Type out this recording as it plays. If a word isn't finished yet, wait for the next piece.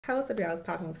What's up, y'all? It's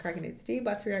Poppin' was cracking. It's D.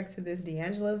 About to react to this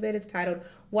D'Angelo vid. It's titled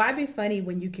 "Why Be Funny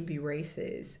When You Can Be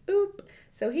Racist." Oop.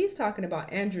 So he's talking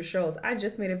about Andrew Schulz. I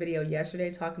just made a video yesterday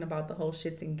talking about the whole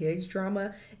shits and gigs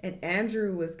drama, and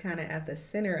Andrew was kind of at the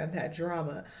center of that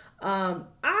drama.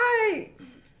 I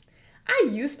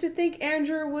used to think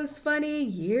Andrew was funny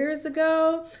years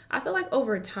ago. I feel like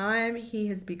over time he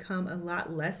has become a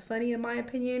lot less funny, in my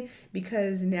opinion,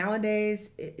 because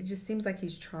nowadays it just seems like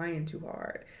he's trying too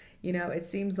hard. You know, it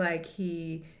seems like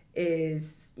he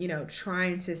is,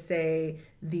 trying to say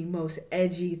the most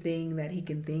edgy thing that he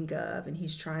can think of. And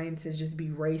he's trying to just be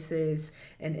racist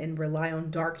and rely on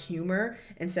dark humor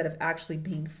instead of actually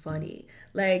being funny.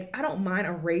 Like, I don't mind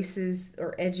a racist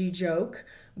or edgy joke,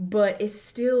 but it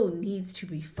still needs to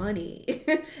be funny.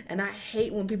 And I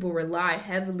hate when people rely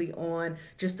heavily on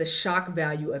just the shock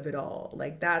value of it all.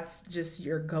 Like, that's just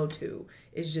your go-to,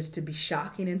 is just to be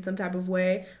shocking in some type of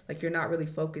way. Like, you're not really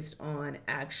focused on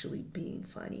actually being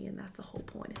funny, and that's the whole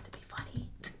point, is to be funny.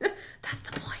 That's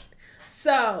the point.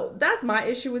 So that's my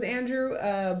issue with Andrew.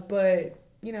 But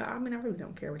I really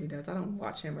don't care what he does. I don't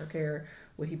watch him or care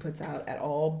what he puts out at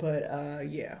all. But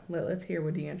yeah, let's hear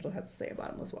what D'Angelo has to say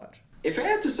about him. Let's watch. If I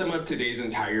had to sum up today's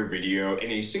entire video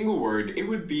in a single word, it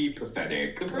would be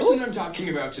pathetic. The person I'm talking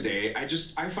about today,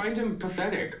 I find him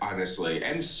pathetic, honestly,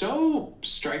 and so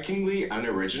strikingly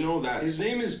unoriginal that his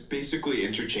name is basically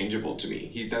interchangeable to me.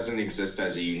 He doesn't exist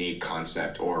as a unique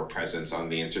concept or presence on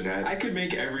the internet. I could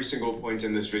make every single point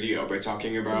in this video by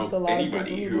talking about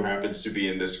anybody who happens to be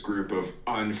in this group of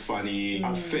unfunny,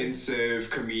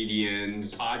 offensive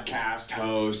comedians, podcast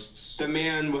hosts, the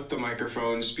man with the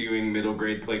microphone spewing middle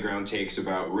grade playground takes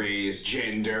about race,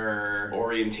 gender,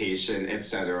 orientation,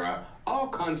 etc. All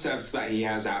concepts that he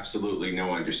has absolutely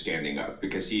no understanding of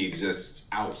because he exists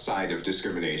outside of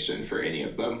discrimination for any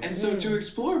of them. And so to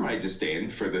explore my disdain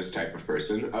for this type of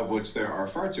person, of which there are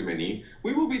far too many,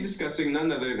 we will be discussing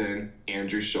none other than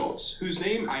Andrew Schulz, whose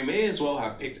name I may as well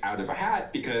have picked out of a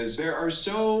hat because there are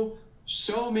so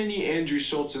many Andrew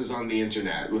Schultzes on the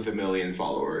internet with 1 million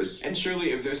followers. And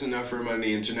surely if there's enough room on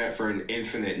the internet for an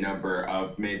infinite number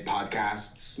of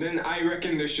mid-podcasts, then I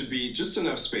reckon there should be just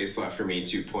enough space left for me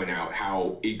to point out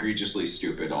how egregiously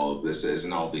stupid all of this is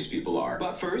and all of these people are.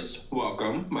 But first,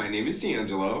 welcome. My name is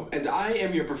D'Angelo, and I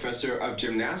am your professor of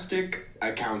gymnastic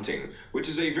accounting, which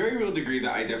is a very real degree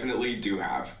that I definitely do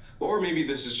have. Or maybe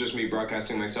this is just me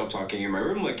broadcasting myself talking in my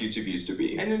room like YouTube used to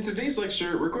be. And in today's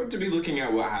lecture, we're going to be looking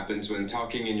at what happens when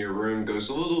talking in your room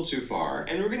goes a little too far.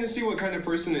 And we're going to see what kind of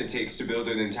person it takes to build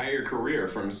an entire career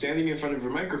from standing in front of a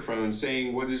microphone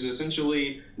saying what is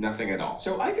essentially nothing at all.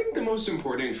 So I think the most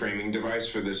important framing device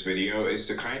for this video is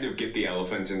to kind of get the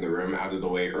elephant in the room out of the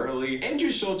way early.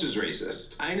 Andrew Schulz is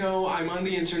racist. I know I'm on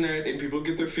the internet and people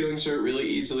get their feelings hurt really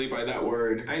easily by that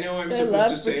word. I know I'm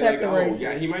supposed to say like, oh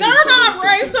yeah, he might be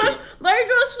racist. They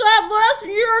just said last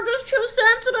year, just too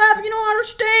sensitive. You don't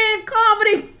understand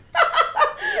comedy.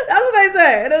 That's what they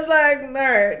say. And it's like,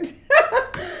 nerd.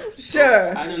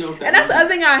 Sure. I don't know if that. And that's the other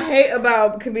thing I hate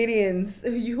about comedians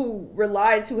who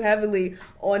rely too heavily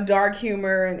on dark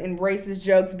humor and racist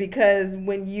jokes, because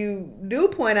when you do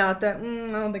point out that, I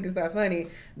don't think it's that funny,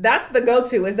 that's the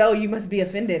go-to, is, oh, you must be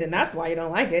offended and that's why you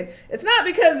don't like it. It's not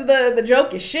because the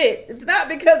joke is shit. It's not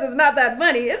because it's not that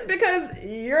funny. It's because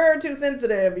you're too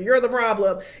sensitive. You're the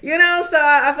problem. So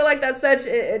I feel like that's such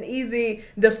an easy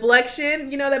deflection,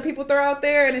 that people throw out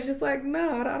there. And it's just like,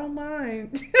 no, I don't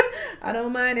mind. I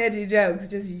don't mind edgy jokes.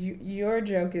 Just your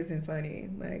joke isn't funny.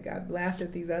 Like, I've laughed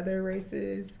at these other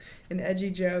races and edgy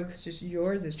jokes. Just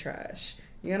yours is trash.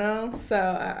 So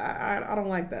I don't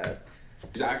like that.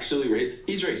 He's actually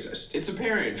he's racist. It's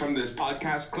apparent from this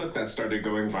podcast clip that started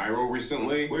going viral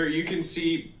recently, where you can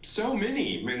see so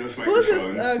many men with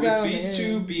microphones, with these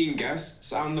two being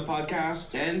guests on the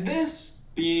podcast, and this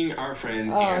being our friend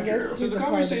Andrew. So the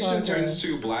conversation turns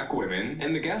to black women,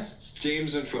 and the guests,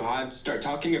 James and Fuhad, start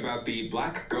talking about the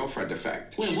black girlfriend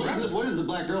effect. Wait, what is the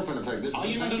black girlfriend effect? This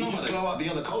you don't know about it. Blow up the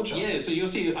other culture. Yeah, so you'll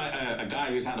see a guy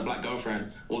who's had a black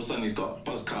girlfriend, all of a sudden he's got a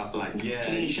buzz cut,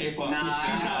 clean shape up.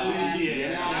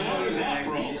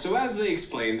 So as they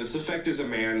explain, this effect is a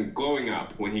man glowing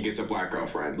up when he gets a black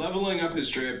girlfriend, leveling up his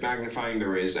drip, magnifying the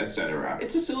riz, etc.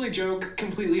 It's a silly joke,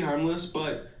 completely harmless,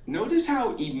 but notice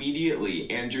how immediately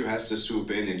Andrew has to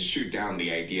swoop in and shoot down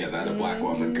the idea that a black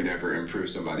woman could ever improve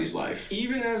somebody's life.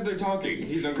 Even as they're talking,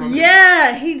 he's uncomfortable.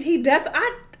 Yeah,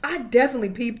 I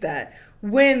definitely peeped that.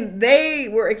 When they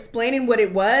were explaining what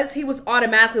it was, he was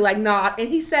automatically like, nah, and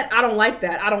he said, I don't like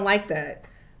that.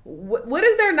 What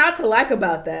is there not to like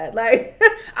about that? Like,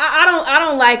 I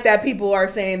don't like that people are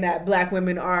saying that black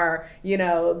women are, you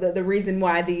know, the reason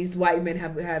why these white men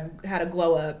have had a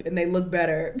glow up and they look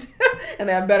better and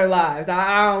they have better lives.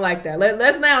 I don't like that.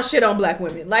 Let's now shit on black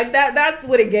women. Like that's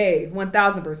what it gave,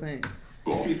 1000%.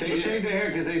 They shave their hair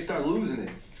because they start losing it.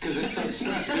 Because it's so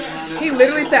stressed. He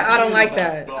literally said, I don't like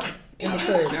that. In the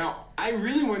clip. Now, I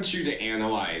really want you to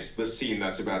analyze the scene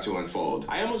that's about to unfold.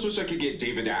 I almost wish I could get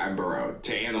David Attenborough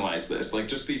to analyze this, like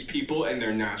just these people and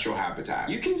their natural habitat.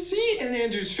 You can see in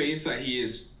Andrew's face that he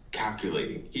is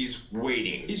calculating. He's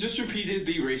waiting. He's just repeated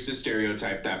the racist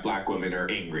stereotype that black women are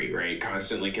angry, right?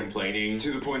 Constantly complaining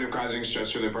to the point of causing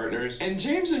stress for their partners. And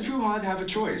James and Fuhad have a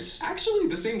choice. Actually,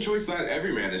 the same choice that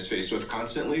every man is faced with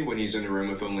constantly when he's in a room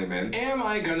with only men. Am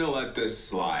I gonna let this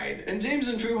slide? And James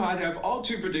and Fuhad have all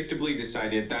too predictably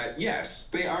decided that yes,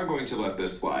 they are going to let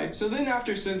this slide. So then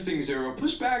after sensing zero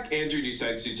pushback, Andrew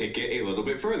decides to take it a little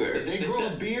bit further. They grow a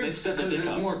beard because there's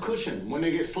more cushion when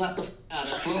they get slapped the out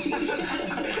of.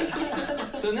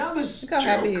 So now this joke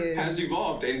has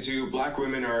evolved into black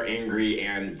women are angry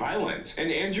and violent.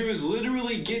 And Andrew is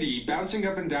literally giddy, bouncing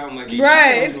up and down like a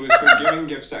child who has been given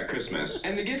gifts at Christmas.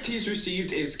 And the gift he's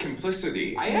received is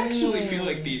complicity. I actually feel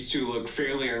like these two look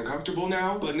fairly uncomfortable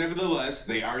now, but nevertheless,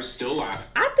 they are still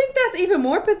laughing. I think that's even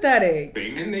more pathetic.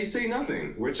 And they say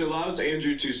nothing, which allows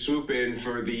Andrew to swoop in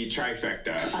for the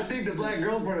trifecta. I think the black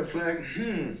girlfriend effect,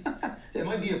 it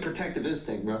might be a protective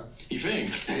instinct, bro. You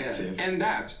think? Protective. Yeah. And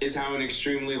that is how an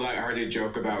extremely lighthearted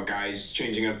joke about guys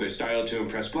changing up their style to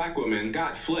impress black women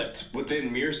got flipped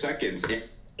within mere seconds.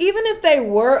 Even if they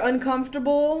were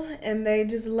uncomfortable and they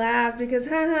just laughed because,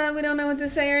 we don't know what to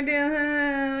say or do,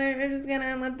 we're just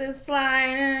gonna let this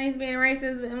slide, he's being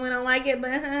racist and we don't like it, but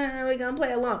we're gonna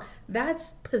play along. That's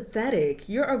pathetic.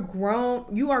 You are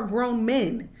grown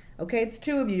men, okay? It's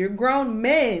two of you. You're grown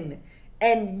men.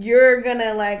 And you're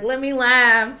gonna like, let me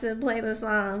laugh to play the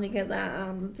song because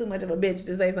I'm too much of a bitch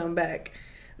to say something back.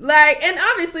 Like, and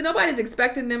obviously nobody's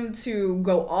expecting them to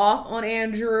go off on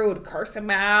Andrew, to curse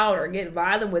him out or get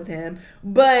violent with him.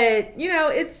 But, you know,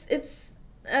 it's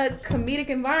a comedic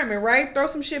environment, right? Throw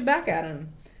some shit back at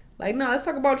him. Like, no, let's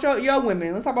talk about your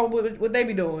women. Let's talk about what they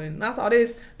be doing. I saw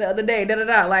this the other day,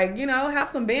 da-da-da. Like, you know, have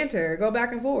some banter. Go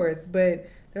back and forth. But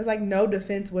there's, like, no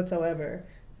defense whatsoever.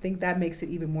 I think that makes it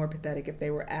even more pathetic if they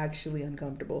were actually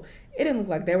uncomfortable. It didn't look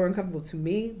like they were uncomfortable to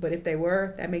me, but if they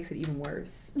were, that makes it even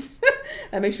worse.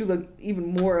 That makes you look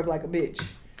even more of like a bitch.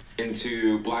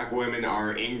 Into black women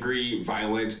are angry,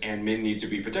 violent, and men need to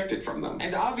be protected from them.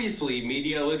 And obviously,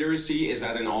 media literacy is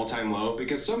at an all-time low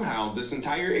because somehow this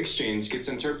entire exchange gets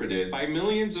interpreted by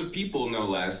millions of people, no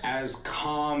less, as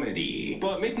comedy.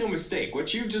 But make no mistake,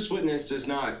 what you've just witnessed is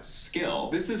not skill.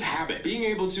 This is habit. Being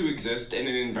able to exist in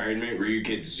an environment where you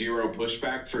get zero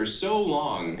pushback for so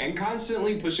long and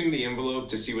constantly pushing the envelope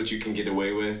to see what you can get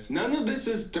away with, none of this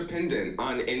is dependent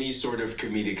on any sort of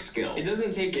comedic skill. It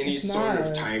doesn't take any sort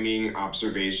of timing,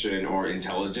 observation, or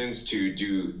intelligence to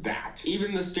do that.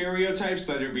 Even the stereotypes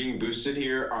that are being boosted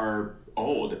here are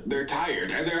old. They're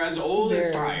tired. And they're as old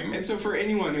as time. And so for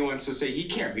anyone who wants to say he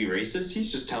can't be racist,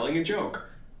 he's just telling a joke,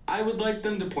 I would like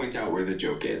them to point out where the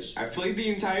joke is. I played the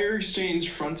entire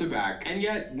exchange front to back, and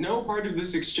yet no part of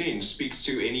this exchange speaks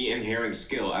to any inherent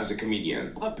skill as a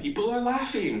comedian. But people are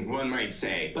laughing, one might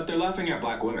say. But they're laughing at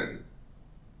black women.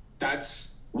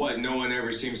 That's what no one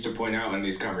ever seems to point out in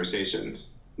these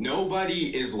conversations.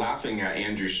 Nobody is laughing at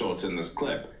Andrew Schulz in this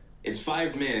clip. It's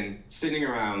 5 men sitting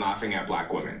around laughing at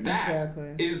black women. That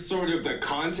is sort of the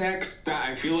context that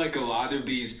I feel like a lot of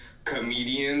these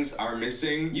comedians are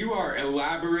missing. You are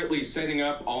elaborately setting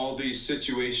up all these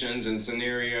situations and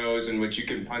scenarios in which you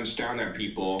can punch down at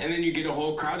people, and then you get a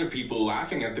whole crowd of people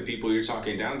laughing at the people you're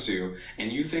talking down to,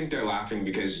 and you think they're laughing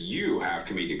because you have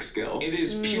comedic skill. It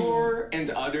is pure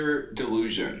and utter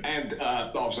delusion. And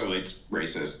also it's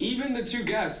racist. Even the 2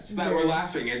 guests that were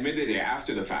laughing admitted it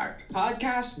after the fact.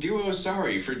 Podcast duo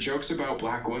sorry for jokes about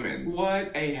black women.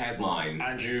 What a headline.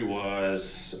 Andrew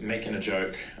was making a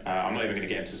joke. I'm not even going to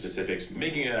get into specifics.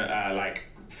 Making a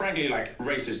frankly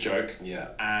racist joke. Yeah.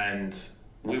 And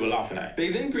we were laughing at it.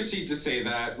 They then proceed to say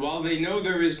that while they know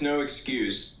there is no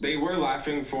excuse, they were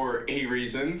laughing for a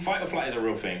reason. Fight or flight is a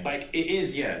real thing. Like, it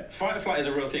is, yeah. Fight or flight is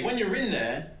a real thing. When you're in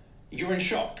there, you're in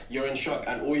shock. You're in shock,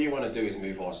 and all you want to do is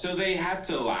move on. So they had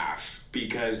to laugh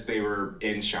because they were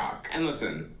in shock. And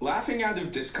listen, laughing out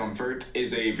of discomfort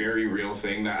is a very real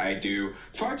thing that I do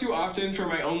far too often for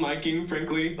my own liking,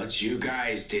 frankly. But you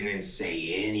guys didn't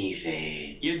say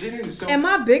anything. You didn't. And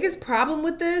my biggest problem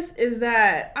with this is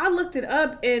that I looked it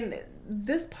up, and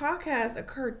this podcast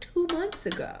occurred 2 months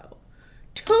ago.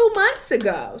 2 months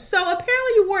ago. So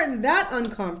apparently you weren't that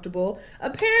uncomfortable.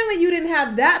 Apparently you didn't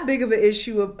have that big of an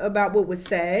issue about what was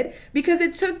said, because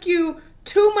it took you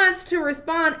 2 months to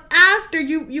respond after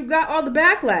you got all the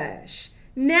backlash.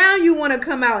 Now you want to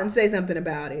come out and say something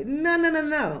about it.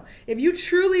 No. If you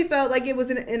truly felt like it was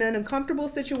in an uncomfortable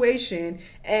situation,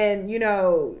 and, you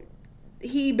know,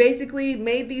 he basically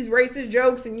made these racist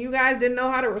jokes and you guys didn't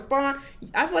know how to respond,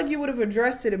 I feel like you would have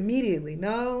addressed it immediately.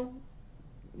 No,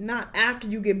 not after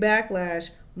you get backlash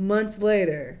months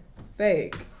later.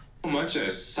 Fake. Much a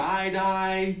side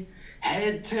eye,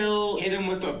 head tilt, hit him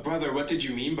with a brother. What did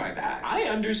you mean by that? I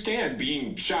understand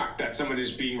being shocked that someone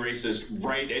is being racist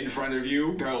right in front of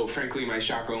you, though frankly my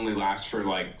shock only lasts for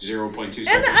like 0.2 seconds.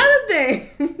 And the other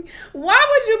thing, why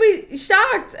would you be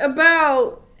shocked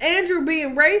about Andrew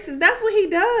being racist? That's what he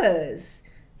does.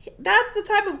 That's the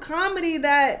type of comedy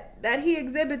that he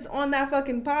exhibits on that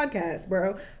fucking podcast,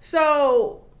 bro.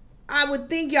 So I would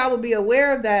think y'all would be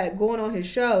aware of that going on his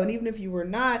show. And even if you were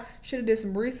not, should have did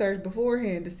some research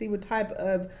beforehand to see what type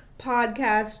of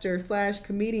podcaster /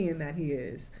 comedian that he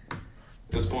is.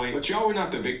 This point, but y'all were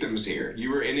not the victims here.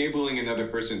 You were enabling another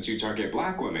person to target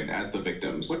black women as the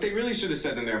victims. What they really should have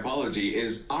said in their apology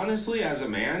is, honestly, as a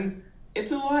man,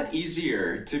 it's a lot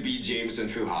easier to be James and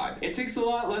Fuhad. It takes a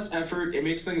lot less effort. It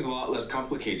makes things a lot less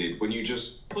complicated when you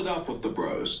just put up with the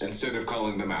bros instead of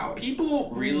calling them out. People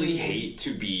really hate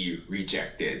to be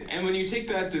rejected. And when you take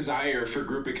that desire for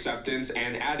group acceptance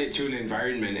and add it to an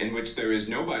environment in which there is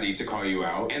nobody to call you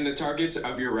out and the targets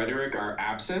of your rhetoric are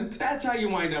absent, that's how you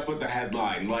wind up with a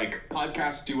headline like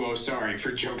podcast duo sorry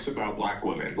for jokes about black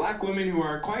women. Black women who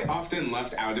are quite often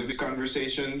left out of these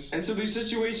conversations. And so these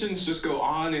situations just go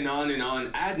on and on and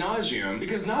on ad nauseum,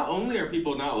 because not only are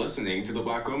people not listening to the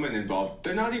black women involved,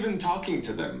 they're not even talking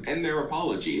to them in their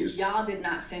apologies. Y'all did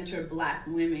not center black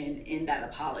women in that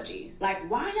apology. Like,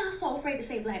 why are y'all so afraid to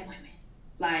say black women?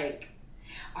 Like,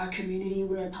 our community,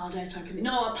 we're apologize to our community.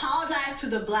 No, apologize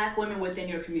to the black women within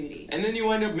your community. And then you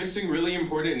wind up missing really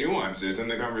important nuances in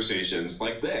the conversations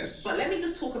like this. But let me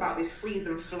just talk about this freeze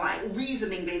and flight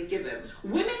reasoning they've given.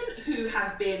 Women who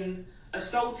have been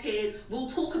assaulted will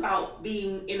talk about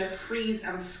being in a freeze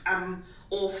and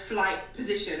or flight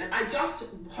position. And I just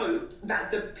hope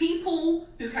that the people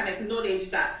who can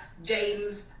acknowledge that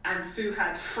James and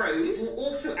Fuhad froze will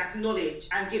also acknowledge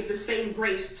and give the same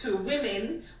grace to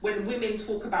women when women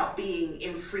talk about being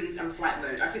in freeze and flight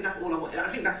mode. I think that's all I want. I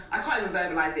think that I can't even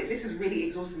verbalize it. This is really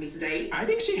exhausting me today. I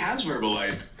think she has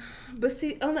verbalized. But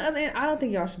see, on the other end, I don't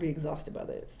think y'all should be exhausted by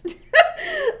this.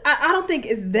 I don't think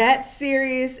it's that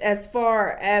serious as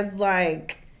far as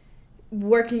like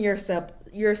working yourself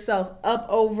up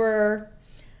over.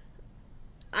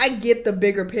 I get the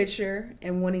bigger picture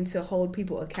and wanting to hold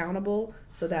people accountable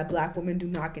so that black women do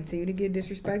not continue to get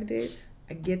disrespected.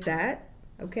 I get that.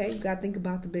 Okay, you gotta think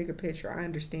about the bigger picture. I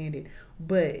understand it.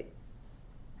 But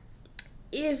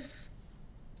if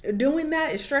doing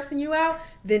that is stressing you out,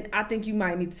 then I think you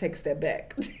might need to take a step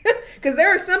back. Because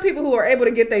there are some people who are able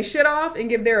to get their shit off and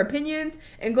give their opinions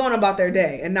and go on about their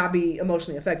day and not be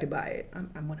emotionally affected by it.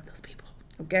 I'm one of those people.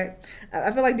 Okay,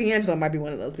 I feel like D'Angelo might be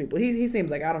one of those people. He seems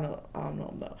like I don't know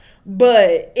him though.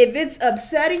 But if it's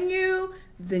upsetting you,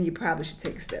 then you probably should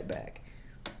take a step back.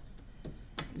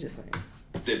 Just saying.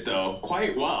 It though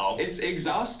quite well. It's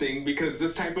exhausting because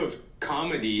this type of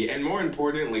comedy, and more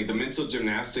importantly the mental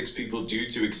gymnastics people do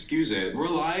to excuse it,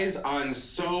 relies on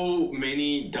so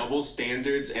many double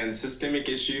standards and systemic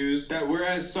issues that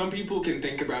whereas some people can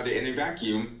think about it in a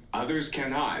vacuum, others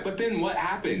cannot. But then what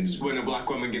happens when a black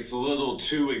woman gets a little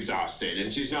too exhausted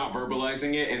and she's not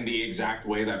verbalizing it in the exact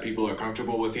way that people are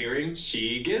comfortable with hearing?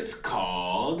 She gets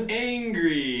called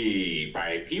angry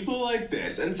by people like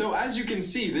this. And so as you can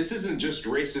see, this isn't just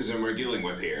racism we're dealing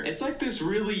with here. It's like this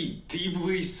really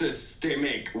deeply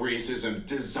systemic racism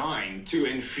designed to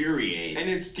infuriate. And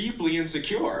it's deeply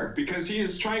insecure because he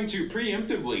is trying to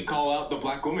preemptively call out the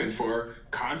black woman for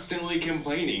constantly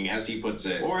complaining, as he puts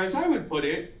it. Or as I would put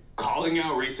it, calling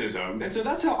out racism. And so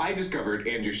that's how I discovered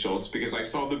Andrew Schulz, because I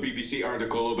saw the BBC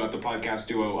article about the podcast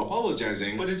duo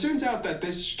apologizing. But it turns out that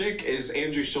this shtick is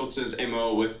Andrew Schultz's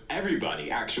MO with everybody,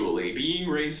 actually. Being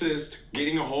racist,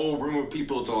 getting a whole room of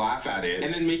people to laugh at it,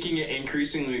 and then making it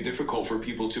increasingly difficult for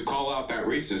people to call out that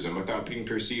racism without being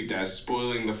perceived as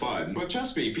spoiling the fun. But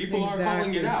trust me, people are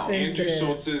calling it out. Andrew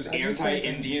Schultz's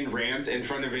anti-Indian rant in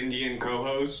front of Indian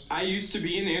co-hosts. I used to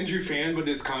be an Andrew fan, but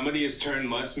his comedy has turned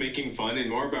less making fun and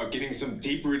more about about getting some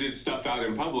deep-rooted stuff out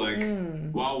in public,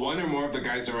 while one or more of the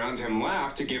guys around him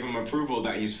laugh to give him approval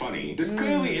that he's funny. This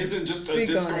clearly isn't just a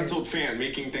disgruntled fan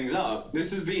making things up.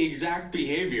 This is the exact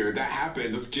behavior that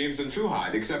happened with James and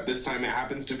Fuhad, except this time it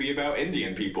happens to be about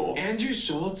Indian people. Andrew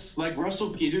Schulz, like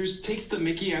Russell Peters, takes the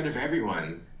mickey out of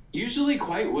everyone. Usually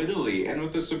quite wittily and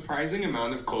with a surprising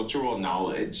amount of cultural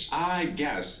knowledge. I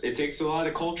guess it takes a lot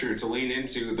of culture to lean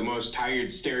into the most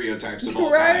tired stereotypes of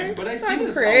all time. But I see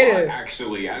this a lot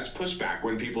actually as pushback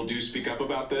when people do speak up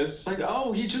about this. Like,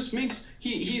 oh, he just makes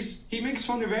he makes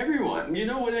fun of everyone. You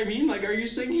know what I mean? Like, are you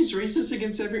saying he's racist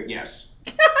against everyone? Yes.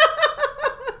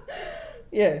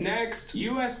 Yes. Next,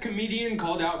 U.S. comedian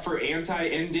called out for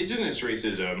anti-indigenous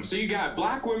racism. So you got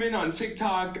black women on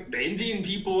TikTok, Indian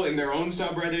people in their own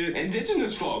subreddit,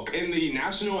 indigenous folk in the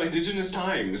National Indigenous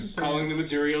Times, calling the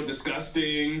material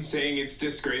disgusting, saying it's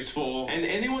disgraceful, and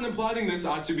anyone applauding this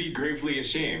ought to be gravely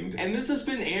ashamed. And this has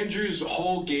been Andrew's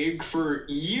whole gig for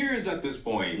years at this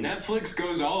point. Netflix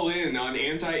goes all in on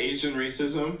anti-Asian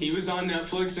racism. He was on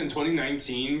Netflix in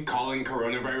 2019 calling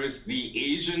coronavirus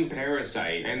the Asian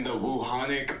parasite and the Wuhan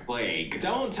plague.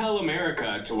 Don't tell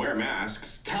America to wear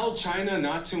masks. Tell China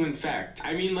not to infect.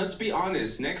 I mean, let's be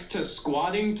honest. Next to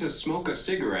squatting to smoke a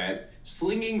cigarette,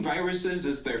 slinging viruses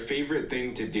is their favorite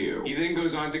thing to do. He then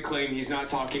goes on to claim he's not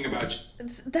talking about...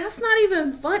 That's not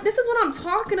even fun. This is what I'm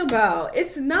talking about.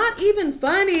 It's not even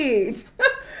funny.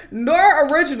 Nor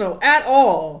original at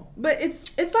all. But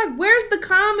it's like, where's the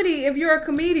comedy if you're a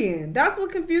comedian? That's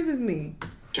what confuses me.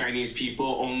 Chinese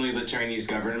people, only the Chinese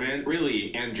government.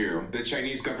 Really, Andrew, the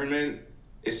Chinese government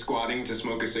is squatting to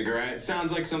smoke a cigarette.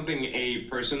 Sounds like something a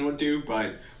person would do,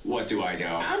 but what do I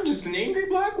know? I'm just an angry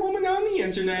black woman on the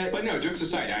internet. But no, jokes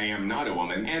aside, I am not a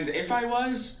woman. And if I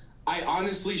was, I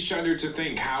honestly shudder to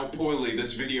think how poorly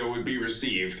this video would be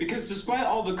received. Because despite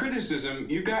all the criticism,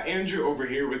 you got Andrew over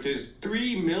here with his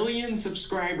 3 million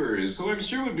subscribers, who I'm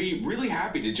sure would be really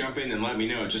happy to jump in and let me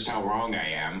know just how wrong I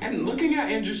am. And looking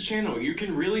at Andrew's channel, you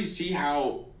can really see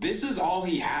how this is all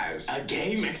he has. A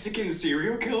gay Mexican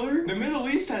serial killer? The Middle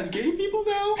East has gay people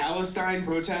now? Palestine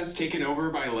protests taken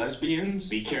over by lesbians?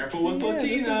 Be careful with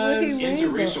Latinas.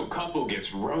 Interracial couple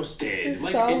gets roasted.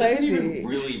 Like, it doesn't even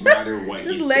really matter what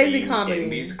he's saying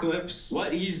in these clips.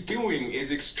 What he's doing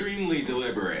is extremely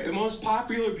deliberate. The most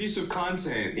popular piece of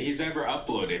content he's ever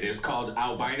uploaded is called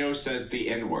Albino Says the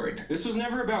N-Word. This was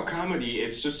never about comedy,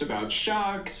 it's just about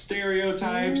shock,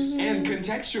 stereotypes, and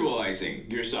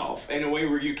contextualizing yourself in a way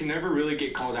where you can never really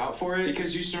get called out for it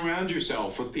because you surround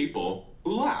yourself with people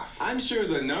who laugh. I'm sure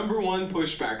the #1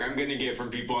 pushback I'm gonna get from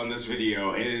people on this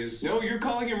video is, no, you're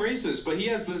calling him racist, but he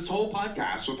has this whole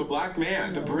podcast with a black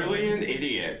man, the brilliant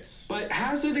idiots. But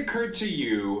has it occurred to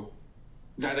you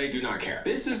that I do not care?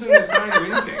 This isn't a sign of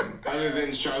anything other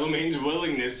than Charlemagne's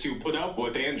willingness to put up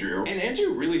with Andrew. And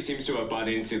Andrew really seems to have bought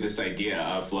into this idea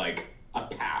of like a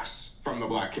pass from the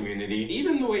black community.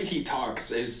 Even the way he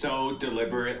talks is so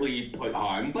deliberately put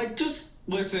on. Like, just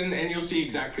listen and you'll see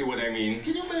exactly what I mean.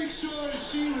 Can you make sure that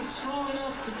she was strong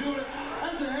enough to do it?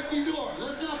 That's a heavy door.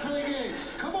 Let's not play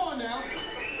games. Come on now.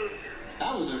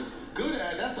 That was a good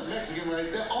ad. That's a Mexican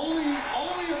right there. Only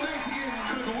a Mexican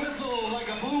could whistle like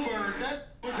a bluebird. That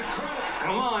was incredible.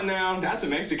 Come on now. That's a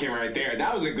Mexican right there.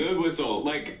 That was a good whistle.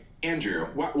 Like, Andrew,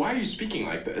 why are you speaking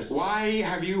like this? Why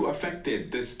have you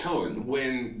affected this tone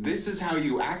when this is how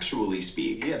you actually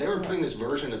speak? Yeah, they were putting this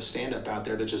version of stand-up out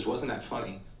there that just wasn't that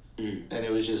funny. And it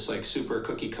was just like super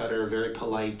cookie cutter, very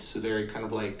polite, very kind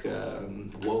of like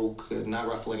woke, not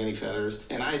ruffling any feathers.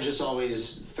 And I just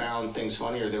always found things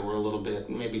funnier that were a little bit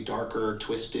maybe darker,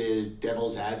 twisted,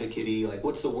 devil's advocate-y. Like,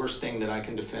 what's the worst thing that I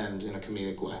can defend in a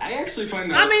comedic way? I actually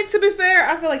find that... I mean, to be fair,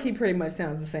 I feel like he pretty much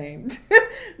sounds the same.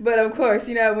 But of course,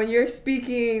 you know, when you're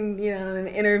speaking, you know, in an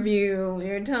interview,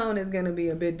 your tone is going to be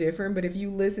a bit different. But if you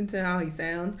listen to how he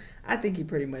sounds, I think he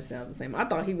pretty much sounds the same. I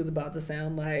thought he was about to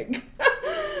sound like...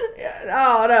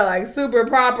 oh no, like super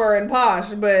proper and posh,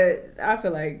 but I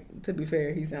feel like, to be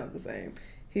fair, he sounds the same.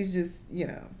 He's just, you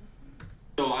know.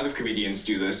 A lot of comedians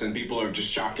do this and people are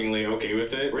just shockingly okay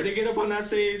with it. Where they get up on that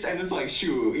stage and it's like,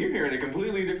 shoot, you're hearing a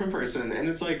completely different person. And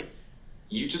it's like,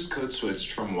 you just code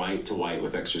switched from white to white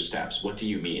with extra steps. What do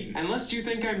you mean? Unless you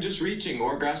think I'm just reaching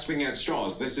or grasping at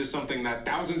straws, this is something that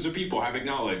thousands of people have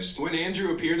acknowledged. When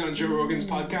Andrew appeared on Joe Rogan's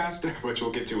podcast, which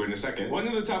we'll get to in a second, one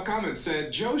of the top comments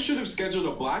said, Joe should have scheduled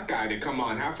a black guy to come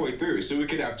on halfway through so we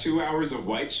could have 2 hours of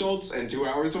white Schultz and 2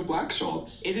 hours of black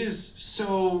Schultz. It is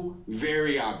so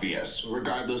very obvious,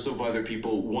 regardless of whether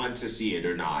people want to see it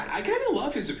or not. I kind of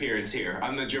love his appearance here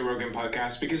on the Joe Rogan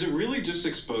podcast because it really just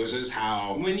exposes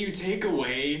how when you take away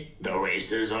away the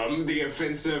racism, the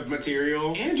offensive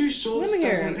material, Andrew Schulz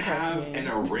doesn't have an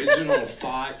original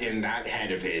thought in that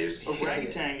head of his.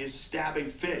 Orangutan is stabbing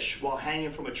fish while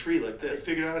hanging from a tree like this.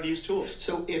 Figured out how to use tools.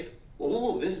 So if,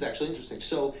 oh, this is actually interesting.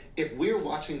 So if we're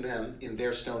watching them in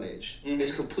their Stone Age,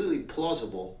 it's completely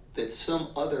plausible that some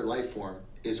other life form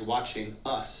is watching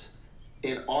us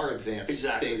in our advanced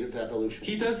state of evolution.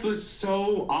 He does this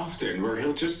so often where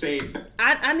he'll just say,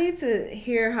 I need to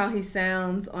hear how he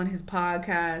sounds on his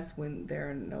podcast when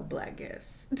there are no black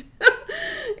guests.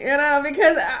 You know,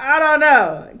 because I don't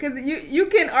know. Because you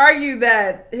can argue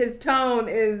that his tone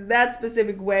is that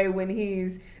specific way when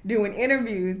he's doing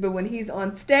interviews, but when he's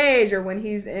on stage or when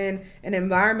he's in an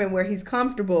environment where he's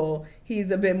comfortable, he's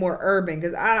a bit more urban.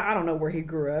 Because I don't know where he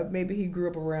grew up. Maybe he grew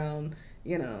up around,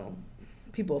 you know,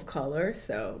 people of color,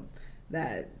 so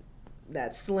that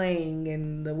slang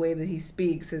and the way that he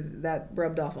speaks that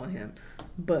rubbed off on him.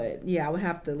 But yeah, I would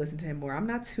have to listen to him more. I'm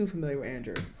not too familiar with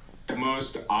Andrew. The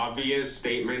most obvious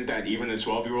statement that even a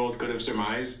 12-year-old could have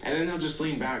surmised, and then he'll just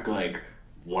lean back like,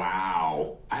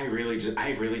 wow, I really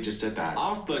just did that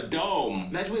off the dome.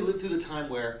 Imagine we lived through the time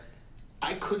where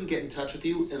I couldn't get in touch with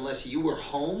you unless you were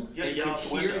home and could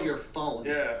hear your phone.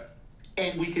 Yeah.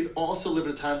 And we could also live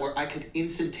at a time where I could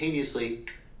instantaneously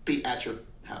be at your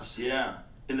house. Yeah,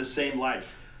 in the same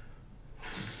life.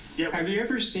 Yeah. Have you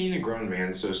ever seen a grown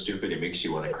man so stupid it makes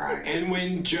you want to cry? And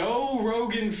when Joe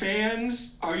Rogan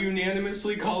fans are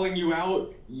unanimously calling you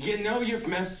out, you know you've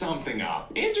messed something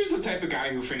up. Andrew's the type of guy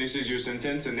who finishes your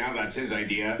sentence and now that's his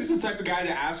idea. He's the type of guy to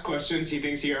ask questions he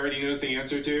thinks he already knows the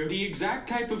answer to. The exact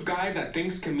type of guy that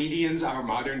thinks comedians are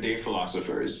modern day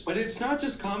philosophers. But it's not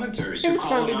just commenters who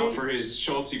call him out for his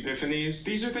Schulz epiphanies.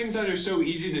 These are things that are so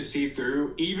easy to see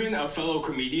through. Even a fellow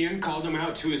comedian called him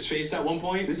out to his face at one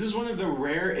point. This is one of the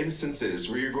rare instances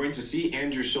where you're going to see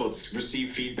Andrew Schulz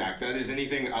receive feedback that is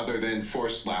anything other than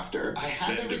forced laughter. I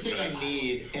have everything I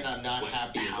need and I'm not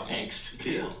happy as angst.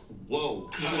 Feel.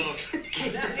 Whoa.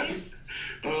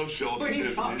 I love Schulz. What are you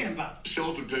talking about?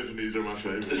 Schulz epiphanies are my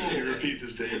favorite. He repeats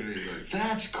his statement and he's like,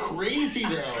 that's crazy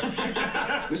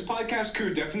though. This podcast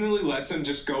crew definitely lets him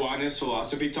just go on his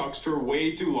philosophy talks for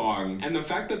way too long. And the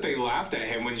fact that they laughed at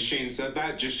him when Shane said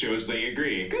that just shows they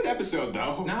agree. Good episode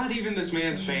though. Not even this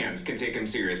man's fans can take him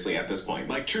seriously at this point.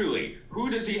 Like truly,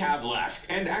 who does he have left?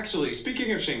 And actually,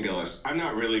 speaking of Shane Gillis, I'm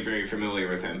not really very familiar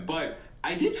with him, but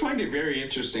I did find it very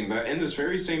interesting that in this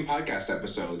very same podcast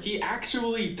episode, he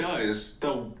actually does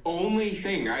the only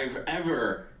thing I've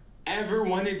ever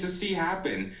wanted to see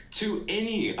happen to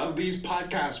any of these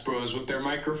podcast bros with their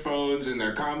microphones and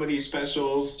their comedy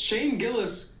specials. Shane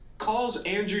Gillis calls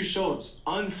Andrew Schulz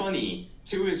unfunny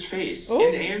to his face. Ooh.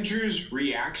 And Andrew's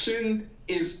reaction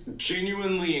is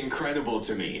genuinely incredible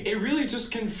to me. It really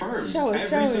just confirms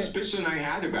every suspicion I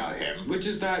had about him, which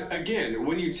is that, again,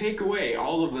 when you take away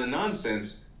all of the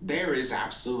nonsense, there is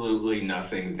absolutely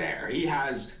nothing there. He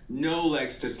has no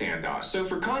legs to stand on. So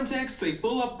for context, they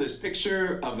pull up this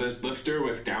picture of this lifter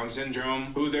with Down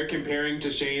syndrome, who they're comparing to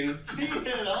Shane.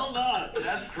 Hold on.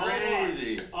 That's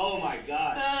crazy. Oh my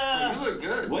God. you look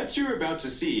good. What you're about to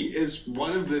see is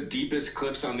one of the deepest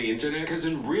clips on the internet, because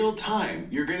in real time,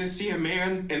 you're gonna see a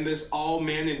man in this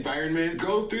all-man environment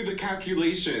go through the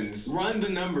calculations, run the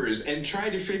numbers, and try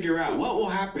to figure out what will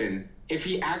happen if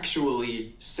he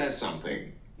actually says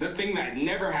something. The thing that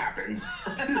never happens.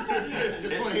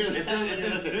 It's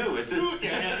a suit.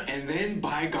 And then,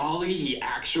 by golly, he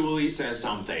actually says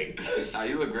something.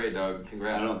 You look great, dog.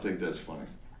 Congrats. I don't think that's funny.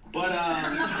 But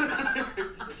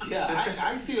yeah,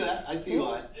 I see that. I see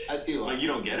why. Like you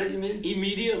don't get it, you mean?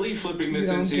 Immediately flipping this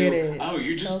into, oh,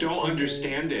 you just don't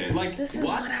understand it. Like, this is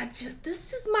what?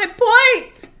 This is my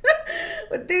point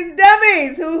with these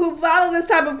dummies who follow this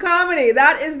type of comedy.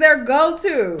 That is their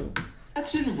go-to.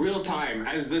 That's in real time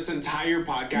as this entire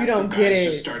podcast of guys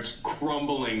just starts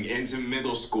crumbling into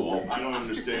middle school. I don't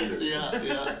understand it. Yeah.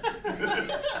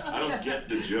 I don't get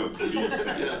the joke.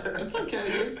 It's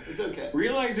okay, dude. It's okay.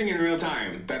 Realizing in real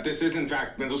time that this is in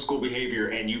fact middle school behavior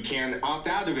and you can opt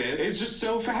out of it is just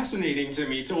so fascinating to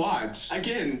me to watch.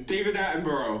 Again, David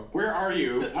Attenborough, where are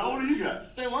you? How old are you guys?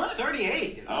 Say what?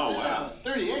 38. Oh, wow.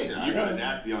 38. Yeah, you guys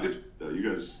act young, though. You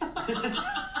guys,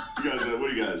 what are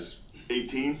you guys?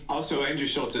 18? Also, Andrew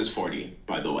Schulz is 40,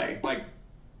 by the way. Like,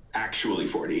 actually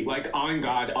 40. Like, on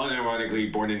God, unironically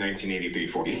born in 1983,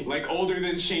 40. Like, older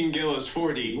than Shane Gillis,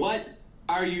 40. What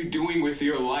are you doing with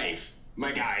your life,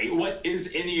 my guy? What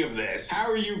is any of this? How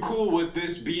are you cool with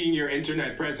this being your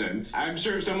internet presence? I'm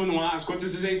sure someone will ask, what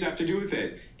does his age have to do with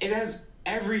it? It has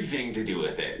everything to do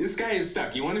with it. This guy is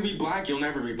stuck. You want to be black, you'll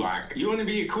never be black. You want to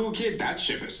be a cool kid, that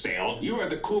ship has sailed. You are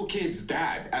the cool kid's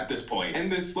dad at this point.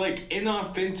 And this like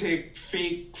inauthentic,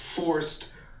 fake, forced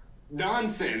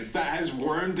nonsense that has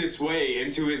wormed its way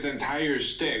into his entire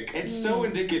shtick. It's so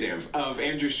indicative of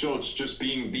Andrew Schulz just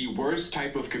being the worst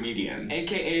type of comedian,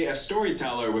 aka a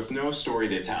storyteller with no story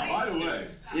to tell. By the way,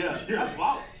 that's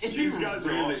wild. These guys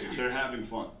are awesome. They're having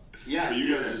fun. Yeah. For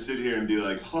you guys to sit here and be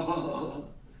like,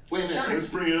 wait a minute, let's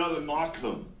bring it up and mock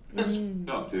them. That's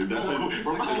up, dude. That's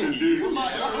we're mocking you.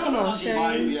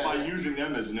 By using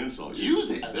them as an insult.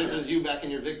 Use it. This is you back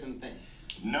in your victim thing.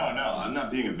 No, I'm not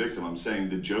being a victim. I'm saying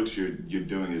the jokes you're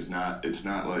doing is not. It's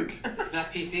not like. It's not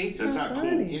PC. That's not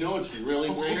cool. You know what's really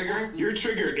triggering? You're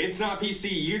triggered. It's not PC.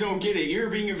 You don't get it.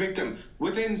 You're being a victim.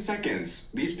 Within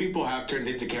seconds, these people have turned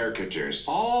into caricatures.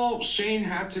 All Shane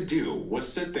had to do was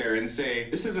sit there and say,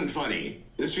 "This isn't funny.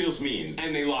 This feels mean,"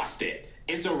 and they lost it.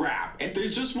 It's a wrap. If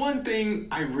there's just one thing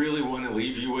I really want to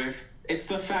leave you with, it's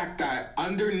the fact that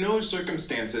under no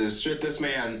circumstances should this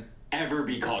man ever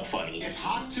be called funny. If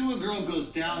Hot to a Girl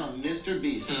goes down on Mr.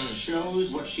 Beast and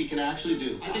shows what she can actually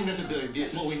do, I think that's a big deal.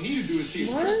 What we need to do is see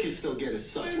if Chris can still get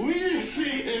his son. We need to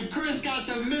see if Chris got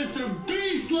the Mr.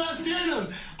 Beast left in him.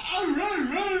 We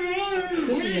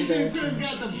need to see if Chris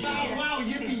got the bow wow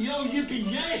yippee yo yippee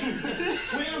yay.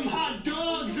 Where them hot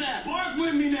dogs at? Bark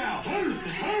with me now.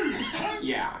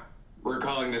 Yeah, we're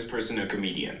calling this person a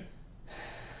comedian.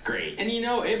 Great. And you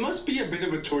know, it must be a bit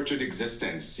of a tortured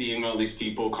existence seeing all these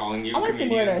people calling you a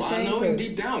comedian while knowing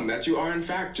deep down that you are in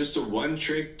fact just a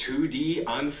one-trick, 2D,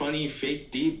 unfunny, fake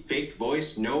deep, fake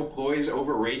voice, no poise,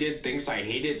 overrated, thinks I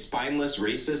hate it, spineless,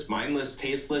 racist, mindless,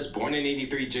 tasteless, born in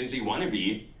 83 Gen Z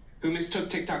wannabe who mistook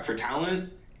TikTok for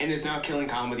talent and is now killing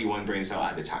comedy one brain cell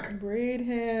at a time. Breed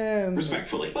him.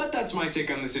 Respectfully. But that's my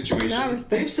take on the situation. Not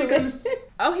respectfully.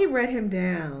 Oh, he read him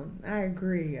down. I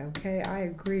agree, okay? I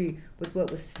agree with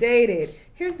what was stated.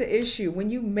 Here's the issue.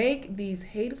 When you make these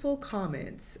hateful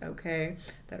comments, okay,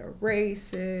 that are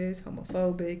racist,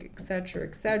 homophobic,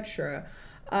 etc.,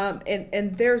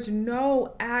 and there's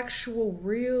no actual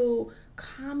real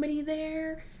comedy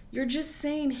there, you're just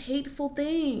saying hateful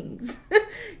things.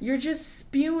 You're just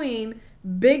spewing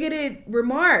bigoted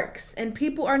remarks, and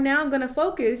people are now going to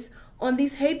focus on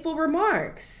these hateful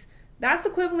remarks. That's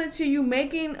equivalent to you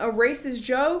making a racist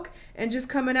joke and just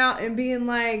coming out and being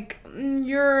like,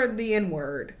 you're the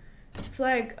N-word. It's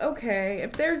like, okay,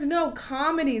 if there's no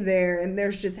comedy there and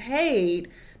there's just hate,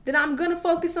 then I'm going to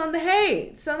focus on the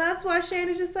hate. So that's why Shane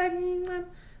is just like,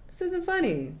 this isn't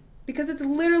funny. Because it's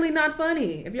literally not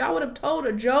funny. If y'all would have told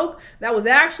a joke that was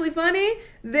actually funny,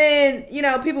 then, you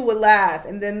know, people would laugh.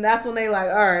 And then that's when they like,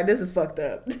 all right, this is fucked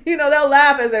up. You know, they'll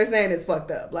laugh as they're saying it's fucked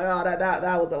up. Like, oh,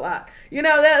 that was a lot. You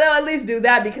know, they'll at least do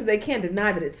that because they can't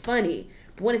deny that it's funny.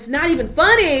 But when it's not even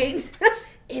funny,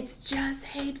 it's just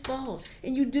hateful.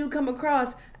 And you do come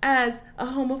across as a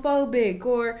homophobic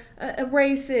or a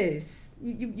racist.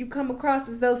 You come across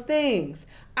as those things.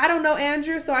 I don't know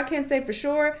Andrew, so I can't say for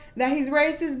sure that he's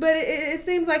racist, but it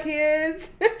seems like he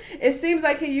is. It seems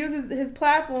like he uses his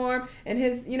platform and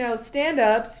his, you know,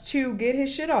 stand-ups to get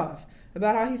his shit off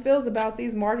about how he feels about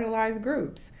these marginalized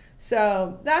groups.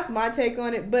 So that's my take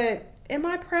on it. But am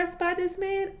I pressed by this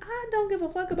man? I don't give a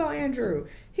fuck about Andrew.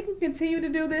 He can continue to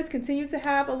do this, continue to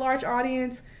have a large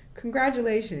audience.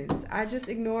 Congratulations. I just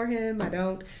ignore him. I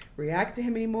don't react to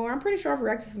him anymore. I'm pretty sure I've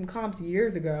reacted to some comps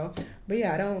years ago. But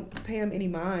yeah, I don't pay him any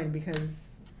mind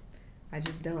because I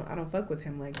don't fuck with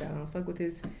him like that. I don't fuck with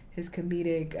his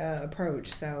comedic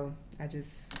approach. So I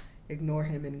just ignore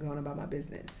him and go on about my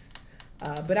business.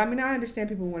 But I mean, I understand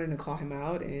people wanting to call him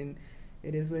out, and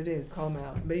it is what it is. Call him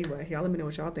out. But anyway, y'all let me know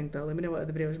what y'all think though. Let me know what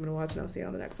other videos you want to watch, and I'll see you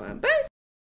on the next one. Bye!